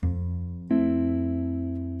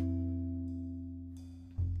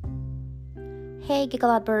Hey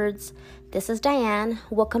Gigalot Birds, this is Diane.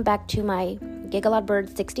 Welcome back to my Gigalot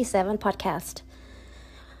Bird 67 podcast.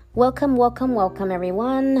 Welcome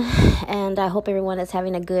everyone, and I hope everyone is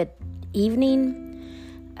having a good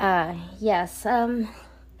evening. I don't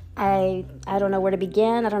know where to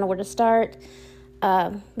begin. I don't know where to start.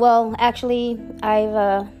 Actually,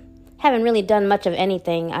 I haven't really done much of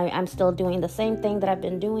anything. I'm still doing the same thing that I've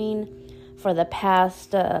been doing for the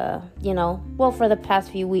past, for the past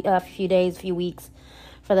few days, few weeks,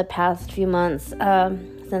 for the past few months,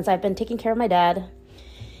 since I've been taking care of my dad.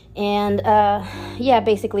 And,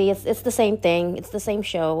 basically it's the same thing. It's the same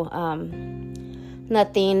show.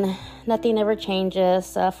 Nothing ever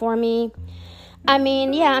changes, for me.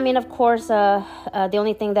 Of course, the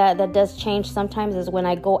only thing that does change sometimes is when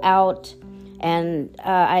I go out and,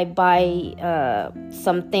 I buy,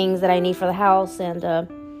 some things that I need for the house, and,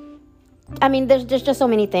 there's just so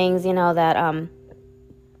many things, that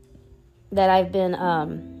I've been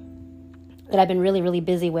really, really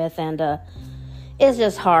busy with, and it's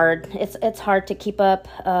just hard. It's hard to keep up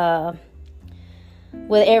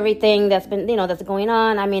with everything that's been, that's going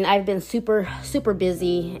on. I've been super, super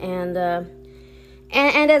busy, and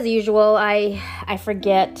as usual, I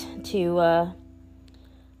forget to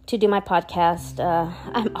do my podcast.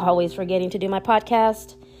 I'm always forgetting to do my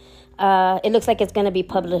podcast. It looks like it's going to be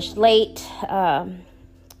published late.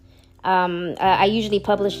 I usually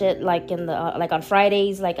publish it like on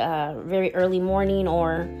Fridays, very early morning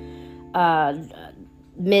or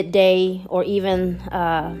midday, or even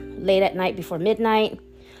late at night before midnight.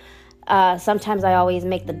 Sometimes I always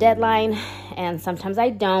make the deadline, and sometimes I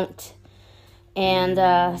don't.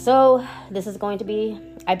 And so this is going to be,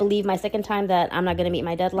 I believe, my second time that I'm not going to meet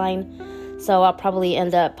my deadline. So I'll probably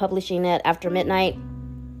end up publishing it after midnight.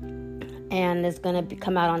 And it's going to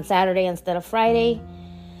come out on Saturday instead of Friday.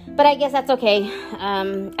 But I guess that's okay.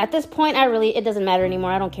 At this point, it doesn't matter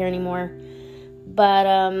anymore. I don't care anymore. But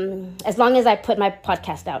as long as I put my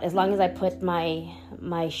podcast out, as long as I put my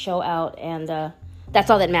show out, and that's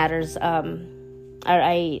all that matters. I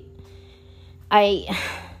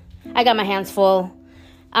got my hands full.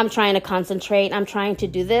 I'm trying to concentrate. I'm trying to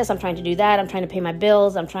do this. I'm trying to do that. I'm trying to pay my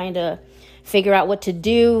bills. I'm trying to figure out what to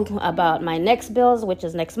do about my next bills, which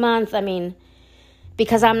is next month.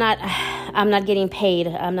 Because I'm not getting paid.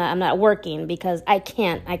 I'm not working because I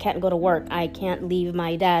can't go to work. I can't leave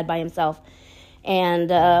my dad by himself.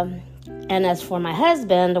 And as for my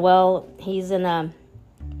husband, well, he's in a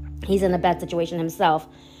bad situation himself.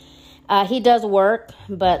 He does work,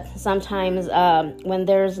 but sometimes when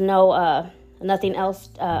there's nothing else,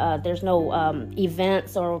 there's no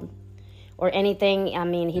events or anything,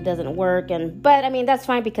 he doesn't work, but that's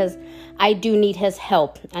fine, because I do need his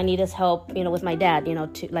help. I need his help, with my dad,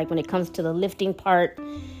 to, like, when it comes to the lifting part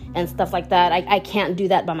and stuff like that. I can't do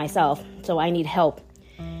that by myself, so I need help.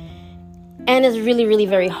 And it's really, really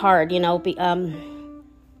very hard,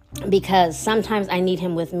 because sometimes I need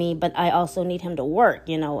him with me, but I also need him to work,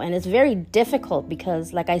 and it's very difficult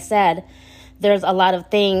because, like I said, there's a lot of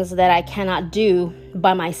things that I cannot do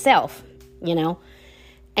by myself,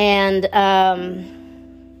 and I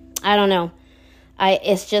don't know.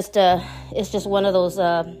 It's just one of those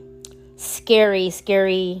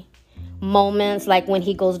scary moments, like when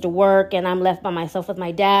he goes to work and I'm left by myself with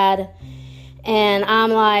my dad, and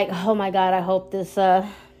I'm like, oh my God, I hope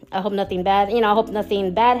nothing bad, I hope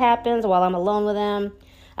nothing bad happens while I'm alone with him.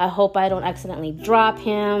 I hope I don't accidentally drop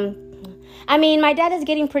him. My dad is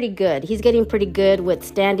getting pretty good. He's getting pretty good with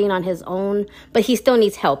standing on his own, but he still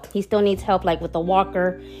needs help. He still needs help, like with the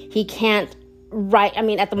walker. He can't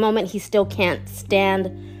at the moment, he still can't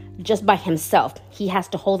stand just by himself. He has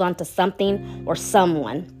to hold on to something or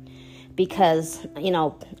someone, because,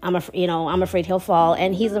 I'm afraid he'll fall,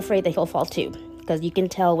 and he's afraid that he'll fall too. Because you can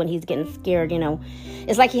tell when he's getting scared,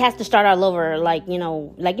 it's like he has to start all over, like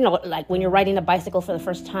when you're riding a bicycle for the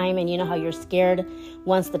first time, and you know how you're scared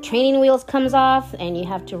once the training wheels comes off and you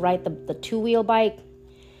have to ride the two-wheel bike,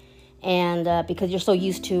 and because you're so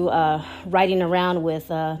used to riding around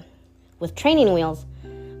with training wheels,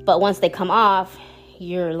 but once they come off,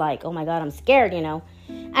 you're like, oh my God, I'm scared,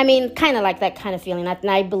 kind of like that kind of feeling. And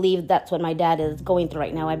I believe that's what my dad is going through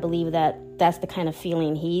right now. I believe that's the kind of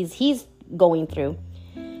feeling he's going through.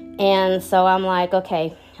 And so I'm like,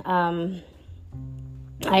 okay, I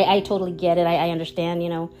totally get it. I understand,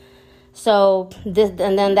 so this,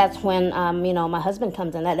 and then that's when, my husband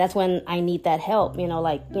comes in. That's when I need that help,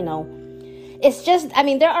 it's just,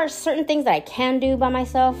 there are certain things that I can do by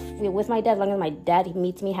myself with my dad, as long as my dad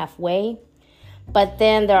meets me halfway. But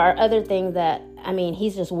then there are other things that,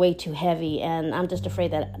 he's just way too heavy, and I'm just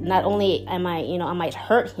afraid that not only am I might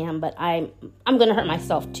hurt him, but I'm going to hurt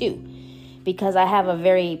myself too. because I have a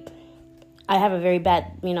very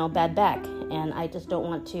bad, bad back, and I just don't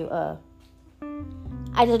want to.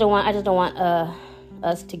 I just don't want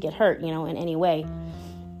us to get hurt, in any way.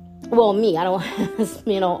 Well, me, I don't,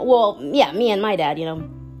 me and my dad,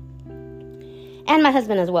 and my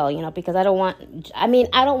husband as well, because I don't want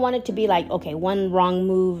it to be like, okay, one wrong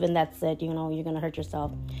move and that's it, you're going to hurt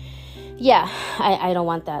yourself. Yeah, I don't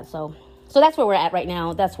want that. So that's where we're at right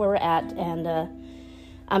now. That's where we're at. And,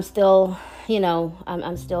 I'm still,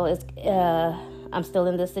 I'm still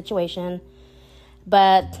in this situation,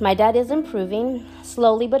 but my dad is improving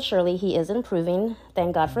slowly, but surely he is improving.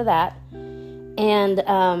 Thank God for that. And,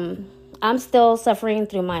 I'm still suffering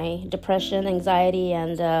through my depression, anxiety,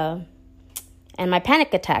 and my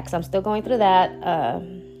panic attacks. I'm still going through that.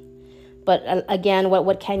 But again,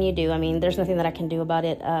 what can you do? I mean, there's nothing that I can do about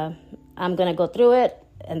it. I'm going to go through it,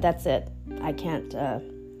 and that's it. I can't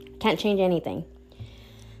change anything.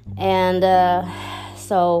 And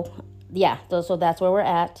so that's where we're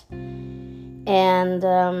at. And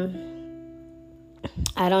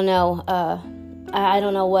I don't know. I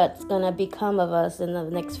don't know what's going to become of us in the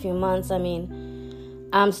next few months. I mean,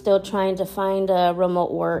 I'm still trying to find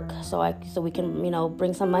remote work so we can,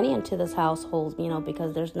 bring some money into this household,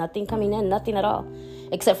 because there's nothing coming in, nothing at all,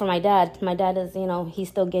 except for my dad. My dad is, he's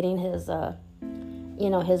still getting his,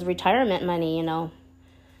 his retirement money,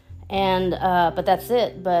 and, but that's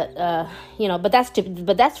it. But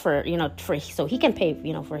that's for, so he can pay,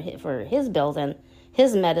 for his bills and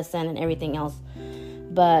his medicine and everything else.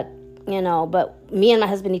 But me and my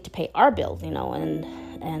husband need to pay our bills,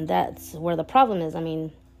 and that's where the problem is. I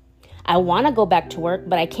mean, I want to go back to work,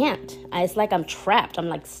 but I can't. It's like I'm trapped. I'm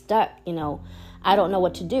like stuck, I don't know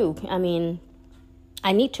what to do. I mean,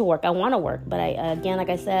 I need to work. I want to work, but like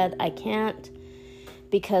I said, I can't,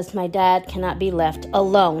 because my dad cannot be left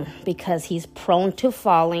alone because he's prone to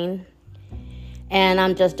falling. And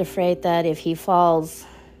I'm just afraid that if he falls,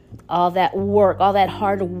 all that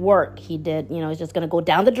hard work he did, is just going to go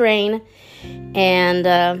down the drain.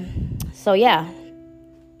 And so, yeah,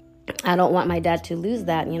 I don't want my dad to lose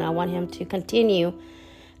that. I want him to continue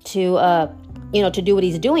to, to do what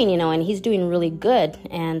he's doing, and he's doing really good.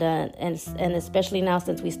 And especially now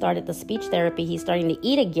since we started the speech therapy, he's starting to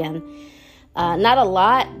eat again. Not a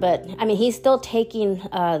lot, but I mean, he's still taking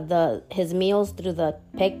his meals through the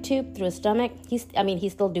peg tube, through his stomach. He's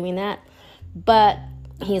still doing that, but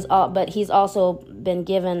he's also been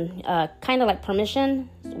given kind of like permission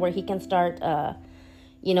where he can start,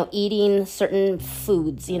 eating certain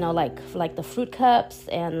foods, like the fruit cups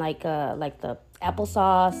and like the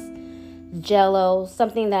applesauce, Jello,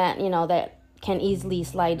 something that that can easily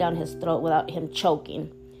slide down his throat without him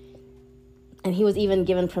choking. And he was even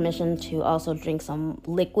given permission to also drink some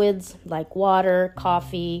liquids like water,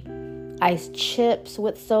 coffee, iced chips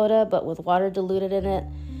with soda, but with water diluted in it.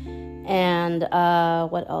 And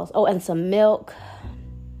what else? Oh, and some milk.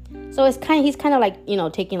 So he's kind of like,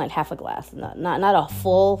 taking like half a glass, not a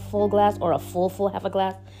full glass or a full half a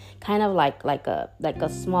glass, kind of like a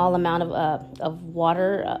small amount of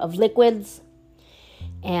water, of liquids,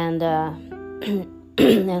 and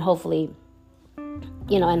and hopefully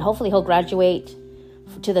he'll graduate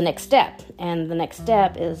to the next step. And the next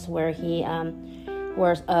step is where he,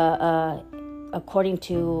 according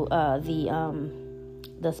to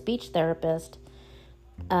the speech therapist,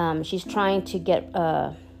 she's trying to get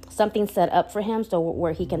something set up for him, so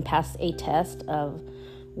where he can pass a test of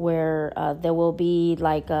where there will be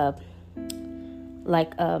like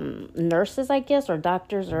nurses, I guess, or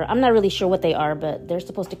doctors, or I'm not really sure what they are, but they're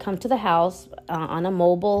supposed to come to the house on a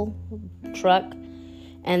mobile truck.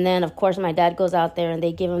 And then, of course, my dad goes out there and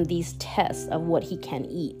they give him these tests of what he can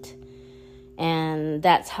eat. And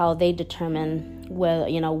that's how they determine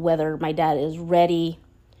whether my dad is ready,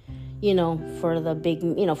 for the big,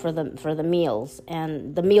 for the meals,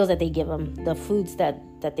 and the meals that they give him, the foods that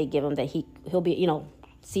they give him, that he'll be,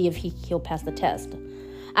 see if he'll pass the test.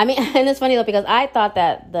 I mean, and it's funny though, because I thought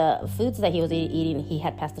that the foods that he was eating, he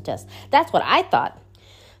had passed the test. That's what I thought.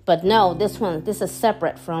 But no, this is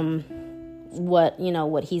separate from what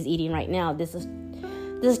he's eating right now. This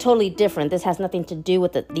is totally different. This has nothing to do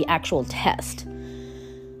with the actual test.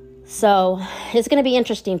 So it's going to be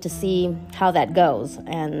interesting to see how that goes.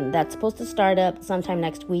 And that's supposed to start up sometime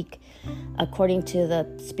next week, according to the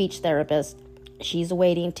speech therapist. She's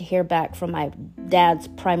waiting to hear back from my dad's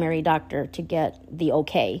primary doctor to get the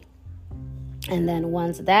okay. And then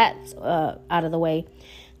once that's out of the way,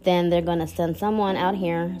 then they're going to send someone out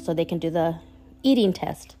here so they can do the eating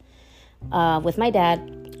test with my dad.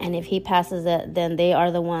 And if he passes it, then they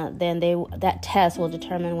are the one. Then that test will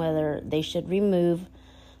determine whether they should remove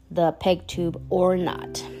the peg tube or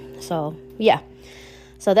not. So, yeah.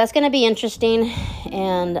 So that's going to be interesting,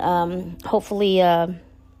 and hopefully it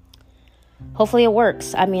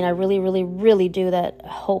works. I mean, I really, really, really do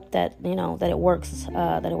hope that, that it works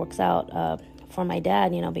out for my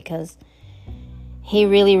dad, because he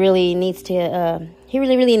really, really needs to, he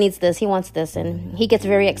really, really needs this. He wants this, and he gets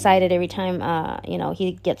very excited every time,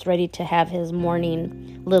 he gets ready to have his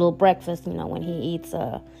morning little breakfast, when he eats,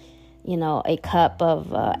 a cup of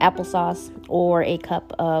applesauce or a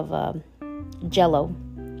cup of Jell-O,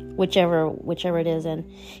 whichever it is. And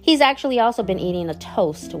he's actually also been eating a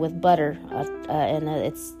toast with butter, and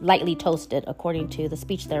it's lightly toasted. According to the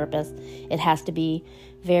speech therapist, it has to be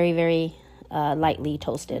very, very lightly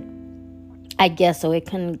toasted, I guess, so it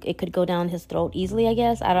could go down his throat easily, I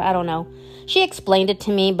guess. I don't know. She explained it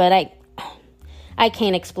to me, but I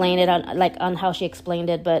can't explain it on how she explained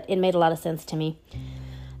it, but it made a lot of sense to me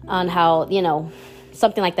on how,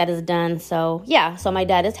 something like that is done. So, yeah, so my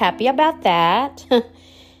dad is happy about that.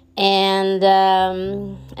 And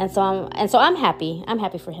so I'm happy. I'm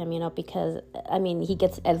happy for him, because I mean,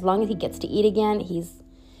 as long as he gets to eat again,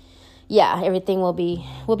 everything will be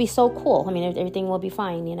so cool. I mean, everything will be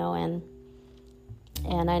fine, and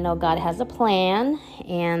I know God has a plan,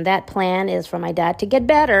 and that plan is for my dad to get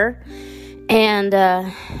better, and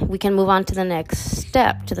we can move on to the next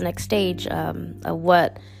step, to the next stage of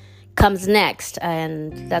what comes next,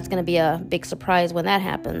 and that's going to be a big surprise when that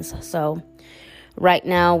happens. So right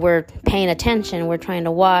now we're paying attention. We're trying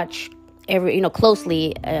to watch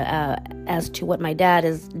closely as to what my dad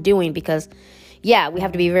is doing, because we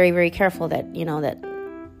have to be very, very careful that, that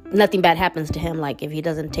nothing bad happens to him. Like if he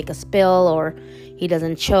doesn't take a spill, or he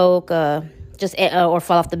doesn't choke, or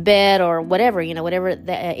fall off the bed, or whatever, whatever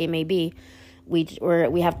that it may be. We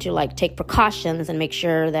have to take precautions and make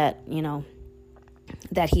sure that,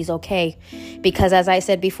 that he's okay, because as I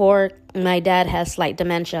said before, my dad has slight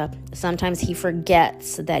dementia. Sometimes he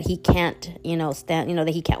forgets that he can't, stand, that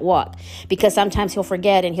he can't walk, because sometimes he'll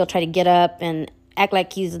forget and he'll try to get up and act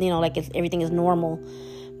like he's, like everything is normal,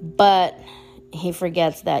 but he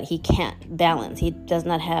forgets that he can't balance. He does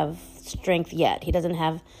not have strength yet. He doesn't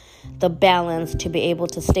have the balance to be able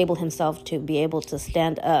to stable himself, to be able to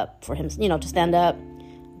stand up for him, to stand up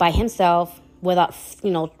by himself without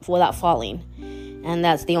falling. And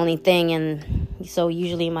that's the only thing. And so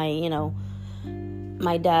usually my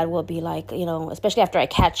dad will be like, especially after I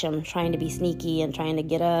catch him trying to be sneaky and trying to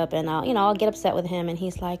get up, and I'll get upset with him, and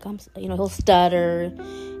he's like, he'll stutter,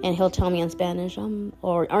 and he'll tell me in Spanish,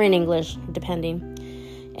 or in English, depending.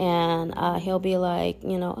 And he'll be like,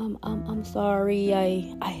 I'm sorry,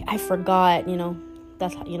 I forgot,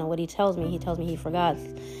 that's, what he tells me. He tells me he forgot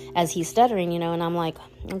as he's stuttering, and I'm like,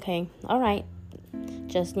 okay, all right.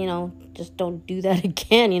 Just don't do that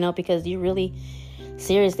again, because you really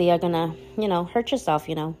seriously are gonna, hurt yourself,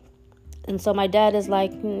 And so my dad is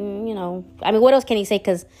like, I mean, what else can he say?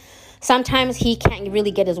 Because sometimes he can't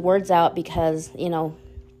really get his words out because,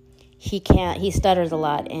 he stutters a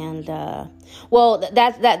lot. And,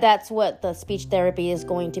 that's what the speech therapy is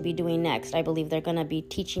going to be doing next. I believe they're going to be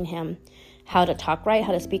teaching him how to talk right,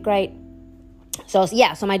 how to speak right. So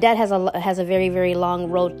my dad has a very, very long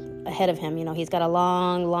road ahead of him. He's got a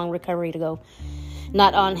long, long recovery to go.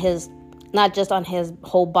 Not just on his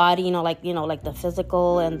whole body, like the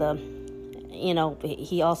physical and the,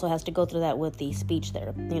 he also has to go through that with the speech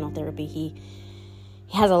therapy. He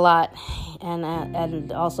has a lot,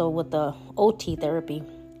 and also with the OT therapy.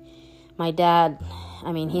 My dad,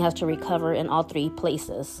 I mean, he has to recover in all three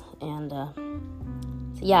places, and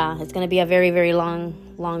it's going to be a very, very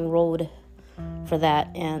long, long road for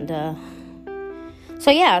that. And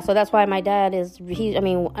so that's why my dad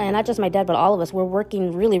and not just my dad, but all of us, we're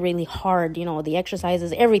working really, really hard, the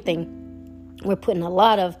exercises, everything. We're putting a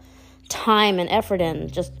lot of time and effort in,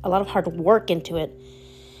 just a lot of hard work into it.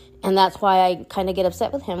 And that's why I kind of get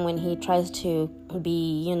upset with him when he tries to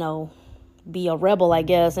be a rebel, I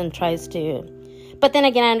guess, and tries to. But then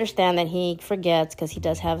again, I understand that he forgets because he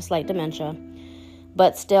does have slight dementia.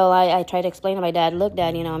 But still, I try to explain to my dad, look,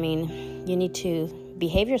 Dad, you need to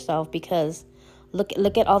behave yourself, because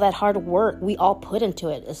look at all that hard work we all put into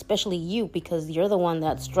it, especially you, because you're the one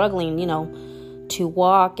that's struggling, to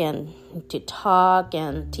walk and to talk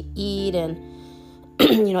and to eat and,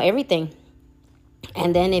 everything.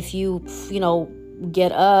 And then if you,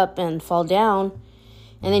 get up and fall down,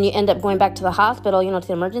 and then you end up going back to the hospital, to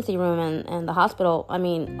the emergency room and the hospital, I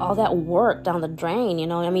mean, all that work down the drain,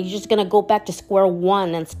 you're just going to go back to square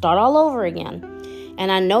one and start all over again.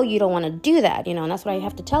 And I know you don't want to do that, and that's what I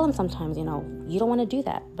have to tell him sometimes, you don't want to do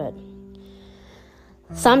that. But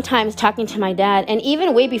sometimes talking to my dad, and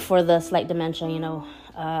even way before the slight dementia,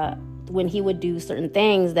 when he would do certain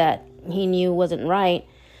things that he knew wasn't right,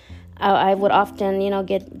 I would often,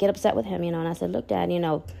 get upset with him, and I said, look, Dad,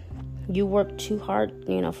 you work too hard,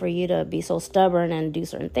 for you to be so stubborn and do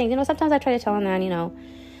certain things. Sometimes I try to tell him that,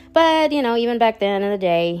 but, even back then in the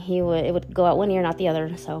day, it would go out one ear, not the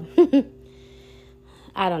other. So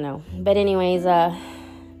I don't know. But anyways, and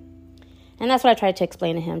that's what I tried to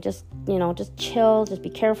explain to him. Just chill, just be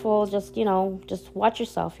careful, just watch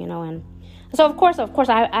yourself, and so of course, me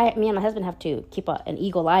and my husband have to keep an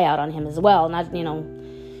eagle eye out on him as well. Not,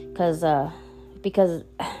 because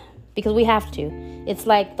we have to. It's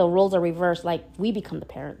like the roles are reversed. Like we become the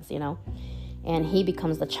parents, and he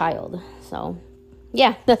becomes the child. So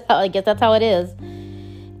yeah, I guess that's how it is.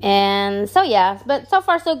 And so yeah, but so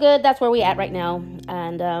far so good. That's where we at right now,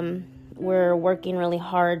 and we're working really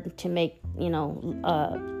hard to make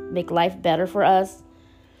life better for us.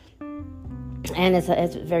 And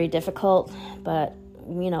it's very difficult, but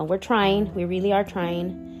we're trying. We really are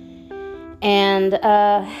trying. And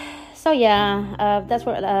so yeah, that's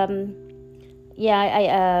where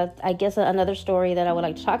I guess another story that I would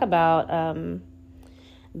like to talk about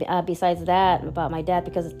besides that about my dad,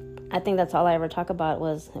 because I think that's all I ever talk about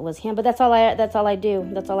was him. But that's all I do.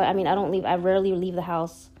 I rarely leave the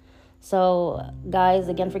house. So guys,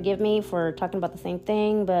 again, forgive me for talking about the same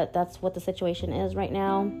thing, but that's what the situation is right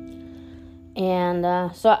now.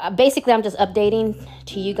 And so basically I'm just updating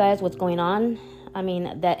to you guys what's going on.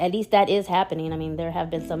 That at least that is happening. There have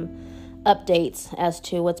been some updates as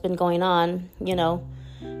to what's been going on,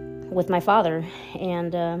 with my father.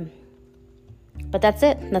 And but that's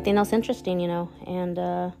it. Nothing else interesting,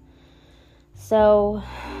 And so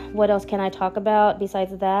what else can I talk about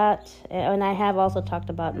besides that? And I have also talked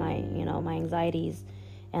about my, my anxieties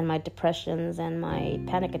and my depressions and my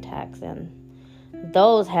panic attacks, and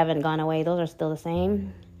those haven't gone away. Those are still the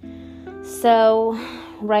same. So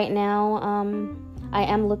right now, I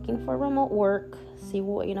am looking for remote work, see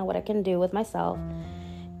what I can do with myself.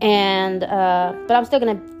 And, but I'm still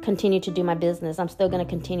going to continue to do my business. I'm still going to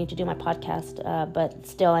continue to do my podcast. But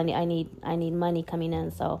still I need money coming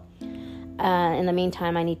in. So, in the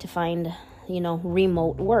meantime, I need to find,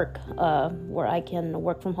 remote work, where I can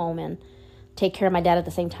work from home and take care of my dad at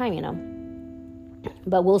the same time,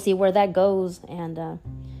 But we'll see where that goes and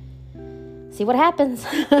see what happens.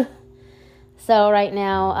 So right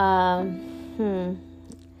now,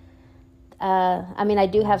 I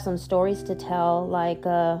do have some stories to tell, like,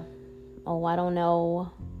 I don't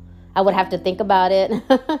know. I would have to think about it.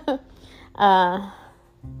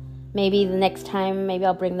 Maybe the next time, maybe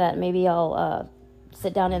I'll bring that. Maybe I'll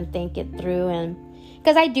sit down and think it through, and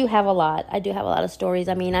because I do have a lot. I do have a lot of stories.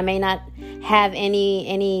 I may not have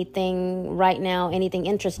anything right now, anything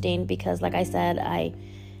interesting, because like I said, I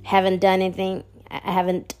haven't done anything. I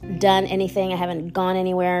haven't gone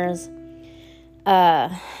anywhere.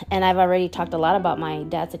 And I've already talked a lot about my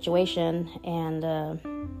dad's situation, and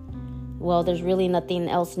there's really nothing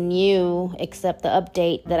else new except the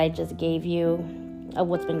update that I just gave you of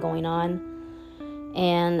what's been going on.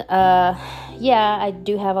 And I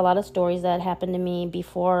do have a lot of stories that happened to me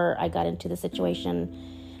before I got into the situation,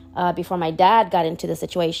 before my dad got into the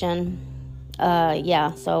situation.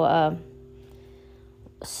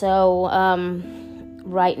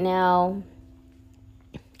 Right now,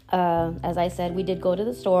 as I said, we did go to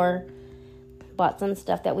the store, bought some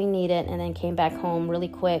stuff that we needed, and then came back home really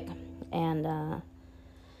quick. And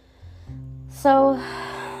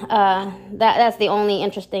that's the only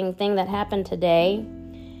interesting thing that happened today.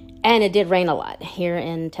 And it did rain a lot here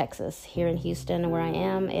in Texas, here in Houston, where I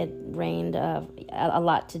am. It rained a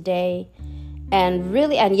lot today, and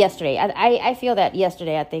yesterday. I feel that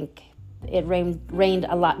yesterday, I think it rained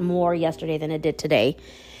a lot more yesterday than it did today.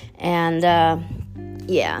 And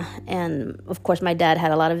and of course my dad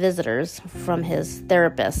had a lot of visitors from his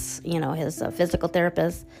therapists, his physical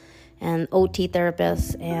therapist and OT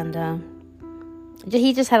therapist, and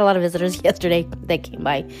he just had a lot of visitors yesterday that came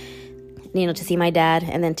by, to see my dad.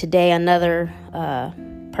 And then today another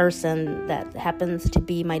person that happens to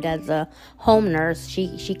be my dad's home nurse,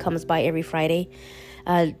 she comes by every Friday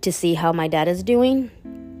to see how my dad is doing.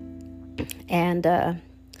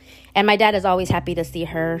 And my dad is always happy to see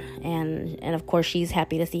her, and of course she's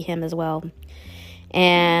happy to see him as well.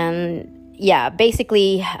 And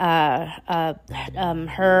basically, my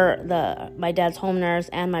dad's home nurse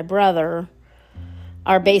and my brother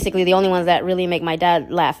are basically the only ones that really make my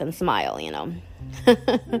dad laugh and smile, And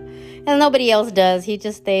nobody else does. He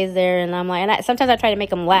just stays there, and I'm like, sometimes I try to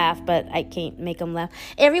make him laugh, but I can't make him laugh.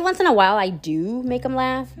 Every once in a while, I do make him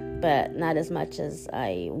laugh, but not as much as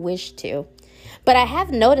I wish to. But I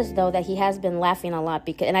have noticed, though, that he has been laughing a lot,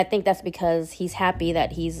 and I think that's because he's happy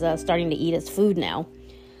that he's starting to eat his food now.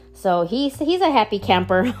 So he's a happy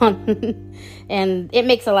camper, and it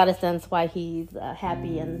makes a lot of sense why he's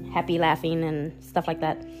happy laughing and stuff like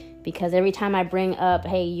that. Because every time I bring up,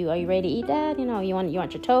 hey, are you ready to eat, Dad? You want your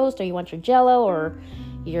toast, or you want your Jello, or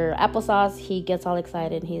your applesauce? He gets all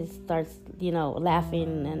excited. He starts,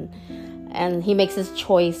 laughing, and he makes his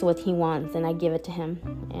choice what he wants, and I give it to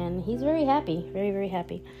him, and he's very happy, very, very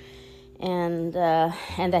happy. And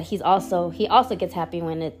that he also gets happy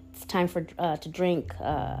when it's time for to drink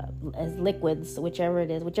as liquids, whichever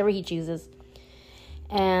he chooses.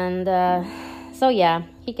 And so yeah,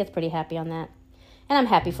 he gets pretty happy on that, and I'm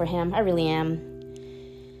happy for him. I really am.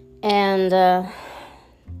 And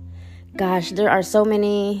gosh, there are so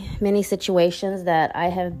many situations that I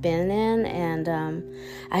have been in, and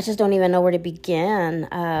I just don't even know where to begin.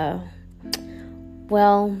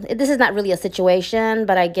 Well, this is not really a situation,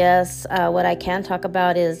 but I guess what I can talk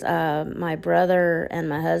about is my brother and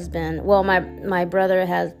my husband. Well, my brother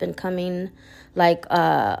has been coming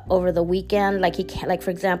over the weekend. For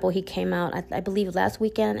example, he came out I believe last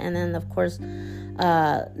weekend, and then of course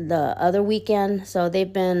the other weekend. So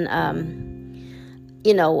they've been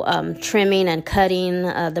trimming and cutting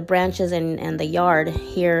the branches and the yard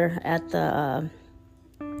here at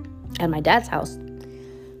my dad's house.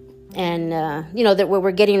 And, that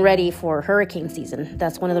we're getting ready for hurricane season.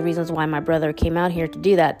 That's one of the reasons why my brother came out here to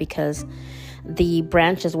do that, because the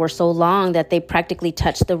branches were so long that they practically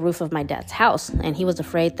touched the roof of my dad's house. And he was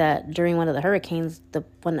afraid that during one of the hurricanes,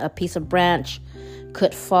 when a piece of branch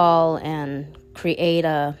could fall and create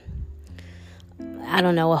a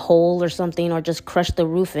hole or something, or just crush the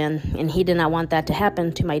roof in. And he did not want that to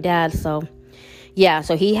happen to my dad. So, yeah,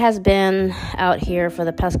 so he has been out here for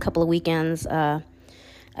the past couple of weekends,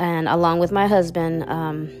 and along with my husband,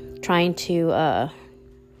 trying to,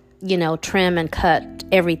 trim and cut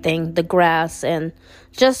everything, the grass, and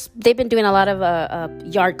they've been doing a lot of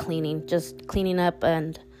yard cleaning, just cleaning up,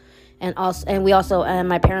 and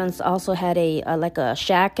my parents also had a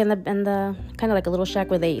shack in the kind of like a little shack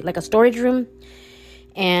with a storage room,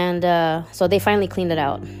 and so they finally cleaned it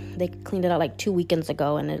out. They cleaned it out like 2 weekends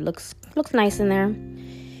ago, and it looks nice in there.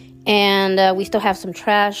 And we still have some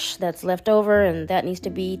trash that's left over, and that needs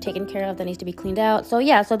to be taken care of. That needs to be cleaned out. So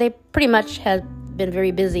yeah, so they pretty much have been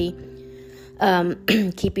very busy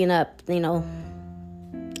keeping up, the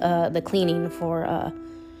cleaning for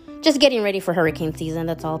just getting ready for hurricane season.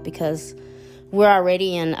 That's all, because we're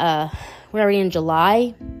already in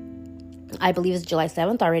July. I believe it's July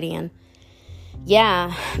 7th already, and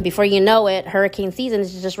yeah, before you know it, hurricane season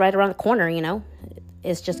is just right around the corner.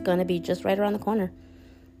 It's just going to be just right around the corner.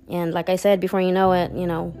 And like I said, before you know it,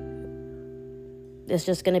 it's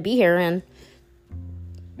just going to be here. And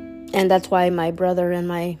that's why my brother and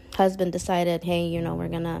my husband decided, hey, we're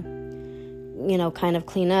going to, kind of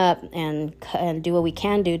clean up and do what we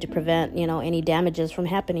can do to prevent, any damages from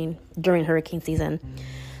happening during hurricane season.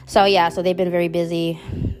 So, yeah, so they've been very busy,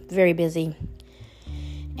 very busy.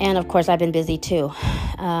 And, of course, I've been busy, too,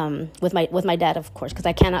 with my dad, of course, because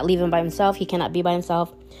I cannot leave him by himself. He cannot be by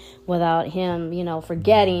himself without him,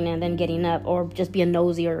 forgetting and then getting up, or just being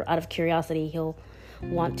nosy or out of curiosity. He'll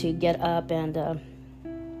want to get up and,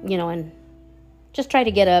 and just try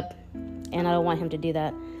to get up, and I don't want him to do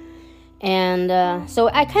that. And so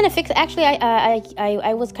I kind of fixed. Actually,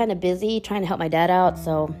 I was kind of busy trying to help my dad out.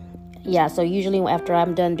 So, yeah, so usually after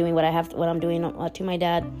I'm done doing what I'm doing to my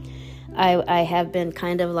dad, I have been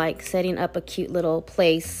kind of like setting up a cute little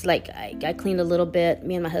place. Like I cleaned a little bit.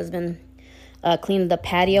 Me and my husband cleaned the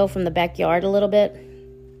patio from the backyard a little bit,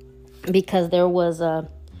 because there was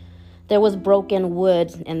broken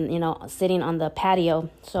wood and sitting on the patio.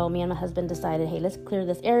 So me and my husband decided, hey, let's clear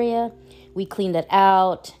this area. We cleaned it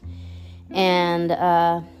out,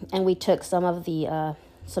 and we took some of the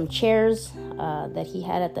some chairs that he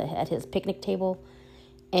had at his picnic table,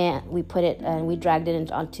 and we dragged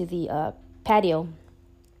it onto the patio,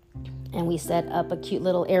 and we set up a cute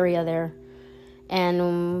little area there.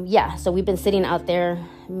 And yeah, so we've been sitting out there.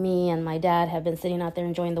 Me and my dad have been sitting out there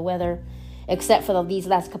enjoying the weather, except for these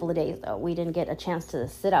last couple of days, though. We didn't get a chance to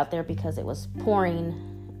sit out there because it was pouring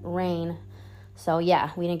rain. So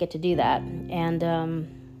yeah, we didn't get to do that. And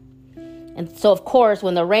so of course,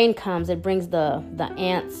 when the rain comes, it brings the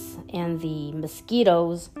ants and the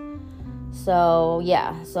mosquitoes. So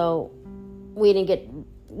yeah, so we didn't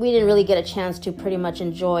really get a chance to pretty much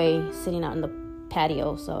enjoy sitting out in the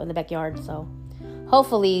patio, so in the backyard. So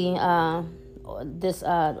hopefully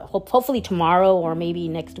hopefully tomorrow, or maybe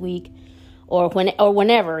next week, or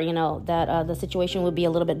whenever, that the situation will be a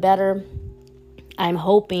little bit better. I'm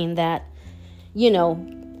hoping that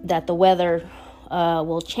that the weather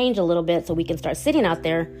will change a little bit so we can start sitting out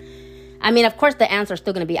there. I mean, of course, the ants are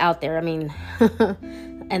still going to be out there. I mean,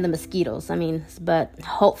 and the mosquitoes. I mean, but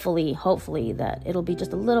hopefully that it'll be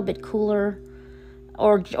just a little bit cooler,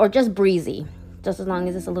 or just breezy. Just as long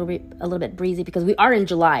as it's a little bit breezy, because we are in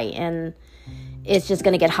July and it's just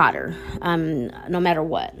going to get hotter, no matter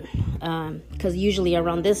what. Because usually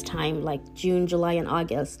around this time, like June, July, and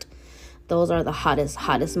August, those are the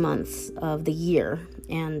hottest months of the year.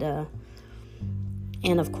 And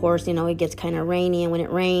of course, it gets kind of rainy, and when it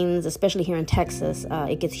rains, especially here in Texas,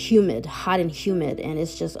 it gets hot and humid, and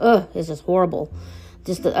it's just horrible.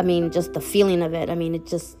 Just the feeling of it. I mean,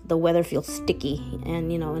 the weather feels sticky,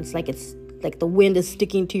 and it's like the wind is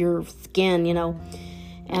sticking to your skin,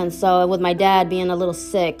 And so with my dad being a little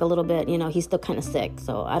sick, a little bit, he's still kind of sick,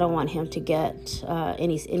 so I don't want him to get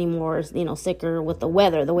any more, sicker with the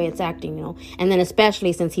weather, the way it's acting, And then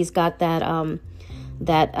especially since he's got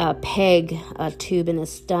that peg tube in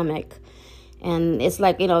his stomach, and it's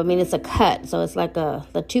like, it's a cut, so it's like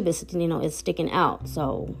the tube is, is sticking out.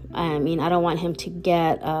 So I don't want him to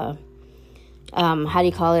get how do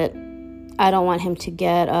you call it? I don't want him to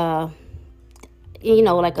get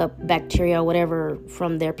like a bacteria or whatever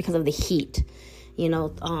from there because of the heat,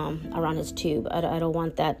 around his tube. I don't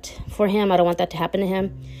want that for him. I don't want that to happen to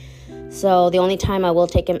him. So the only time I will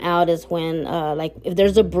take him out is when, if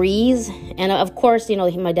there's a breeze, and of course,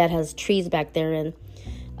 my dad has trees back there, and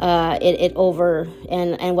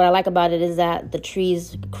and what I like about it is that the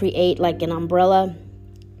trees create like an umbrella,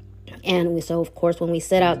 and so of course when we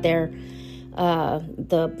sit out there,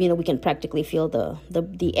 we can practically feel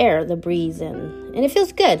the air, the breeze, and it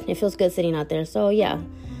feels good. It feels good sitting out there. So yeah.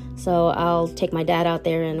 So I'll take my dad out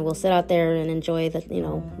there, and we'll sit out there and enjoy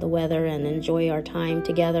the weather and enjoy our time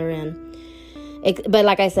together. But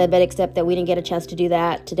like I said, except that we didn't get a chance to do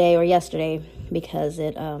that today or yesterday, because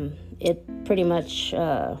it pretty much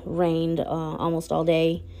rained almost all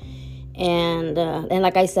day, and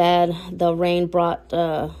like I said, the rain brought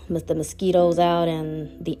the mosquitoes out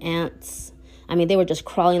and the ants. I mean, they were just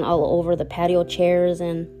crawling all over the patio chairs,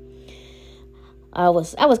 and I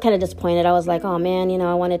was kind of disappointed. I was like, oh man,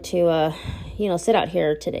 I wanted to, sit out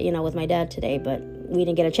here today, with my dad today, but we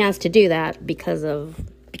didn't get a chance to do that because of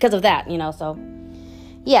that, So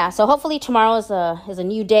yeah, so hopefully tomorrow is a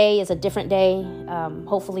new day, is a different day.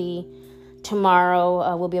 Hopefully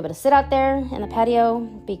tomorrow we'll be able to sit out there in the patio,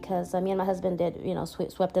 because me and my husband did,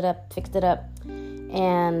 swept it up, fixed it up,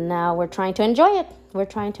 and now we're trying to enjoy it. We're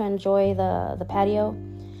trying to enjoy the patio.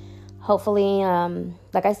 Hopefully,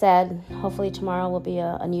 like I said, hopefully tomorrow will be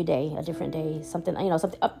a new day, a different day, something,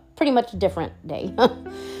 pretty much a different day.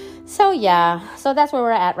 So yeah, so that's where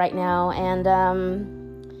we're at right now. And,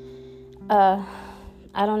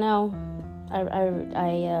 I don't know. I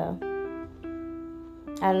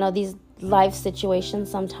don't know, these life situations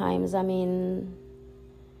sometimes. I don't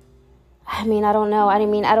know.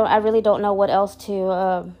 I really don't know what else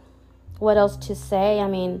to say.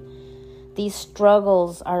 These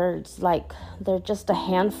struggles are like, they're just a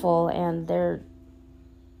handful, and they're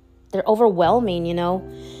overwhelming,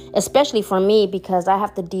 especially for me, because I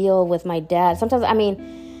have to deal with my dad. Sometimes,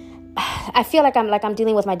 I feel like I'm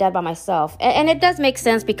dealing with my dad by myself, and it does make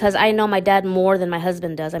sense, because I know my dad more than my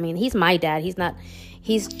husband does. He's my dad.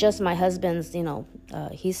 He's just my husband's,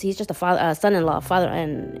 he's just a son-in-law, father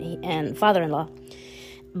and father-in-law,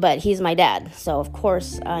 but he's my dad. So of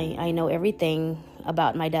course I know everything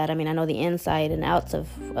about my dad. I know the inside and outs of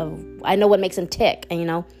I know what makes him tick,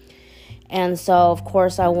 and so of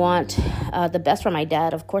course I want the best for my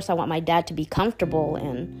dad. Of course I want my dad to be comfortable,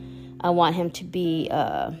 and I want him to be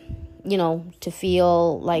to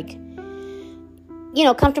feel like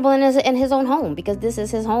comfortable in his own home, because this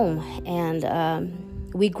is his home, and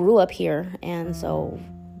we grew up here. And so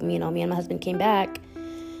me and my husband came back.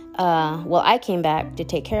 I came back to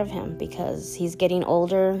take care of him, because he's getting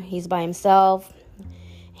older. He's by himself.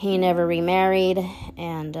 He never remarried,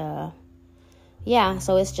 and so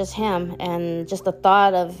it's just him. And just the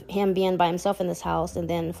thought of him being by himself in this house, and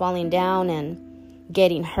then falling down and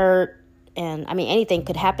getting hurt, and anything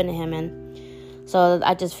could happen to him. And so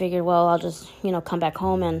I just figured, I'll just come back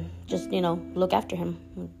home and just look after him,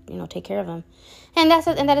 take care of him. And that's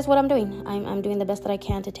it. And that is what I'm doing. I'm doing the best that I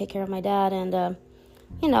can to take care of my dad. And I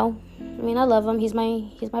love him. He's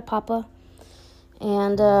my papa.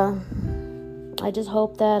 And I just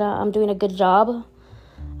hope that I'm doing a good job.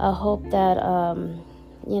 I hope that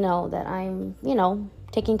that I'm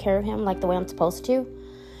taking care of him like the way I'm supposed to,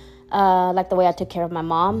 like the way I took care of my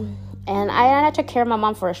mom. And I took care of my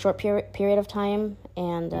mom for a short period of time,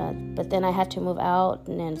 and but then I had to move out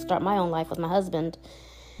and then start my own life with my husband.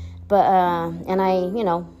 But, and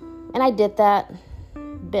I did that.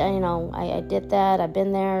 I did that. I've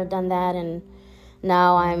been there, done that, and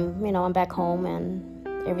now I'm back home and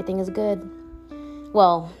everything is good.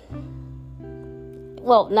 Well,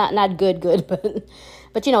 not good,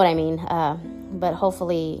 but you know what I mean. But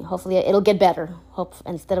hopefully it'll get better.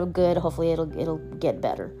 Instead of good, hopefully it'll get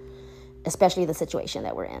better, especially the situation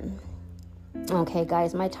that we're in. Okay,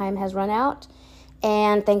 guys, my time has run out,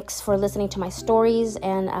 and thanks for listening to my stories,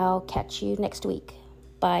 and I'll catch you next week.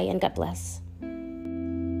 Bye, and God bless.